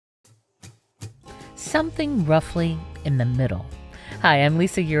something roughly in the middle. Hi, I'm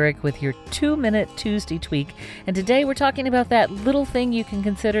Lisa Urich with your 2-Minute Tuesday Tweak, and today we're talking about that little thing you can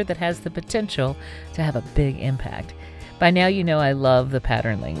consider that has the potential to have a big impact. By now you know I love the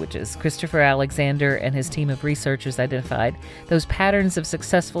pattern languages. Christopher Alexander and his team of researchers identified those patterns of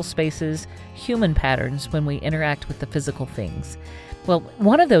successful spaces, human patterns, when we interact with the physical things. Well,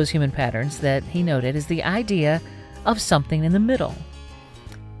 one of those human patterns that he noted is the idea of something in the middle.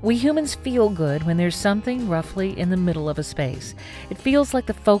 We humans feel good when there's something roughly in the middle of a space. It feels like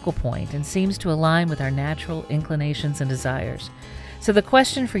the focal point and seems to align with our natural inclinations and desires. So the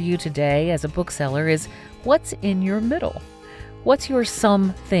question for you today as a bookseller is, what's in your middle? What's your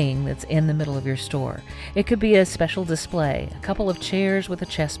something that's in the middle of your store? It could be a special display, a couple of chairs with a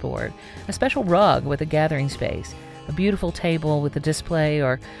chessboard, a special rug with a gathering space, a beautiful table with a display,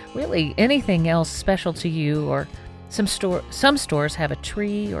 or really anything else special to you. Or some stores have a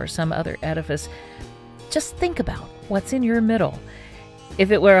tree or some other edifice. Just think about what's in your middle.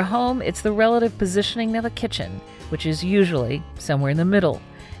 If it were a home, it's the relative positioning of a kitchen, which is usually somewhere in the middle,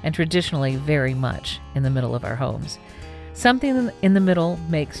 and traditionally very much in the middle of our homes. Something in the middle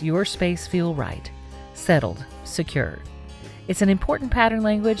makes your space feel right, settled, secure. It's an important pattern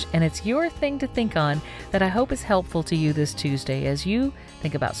language, and it's your thing to think on that I hope is helpful to you this Tuesday as you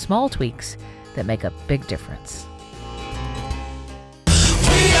think about small tweaks that make a big difference.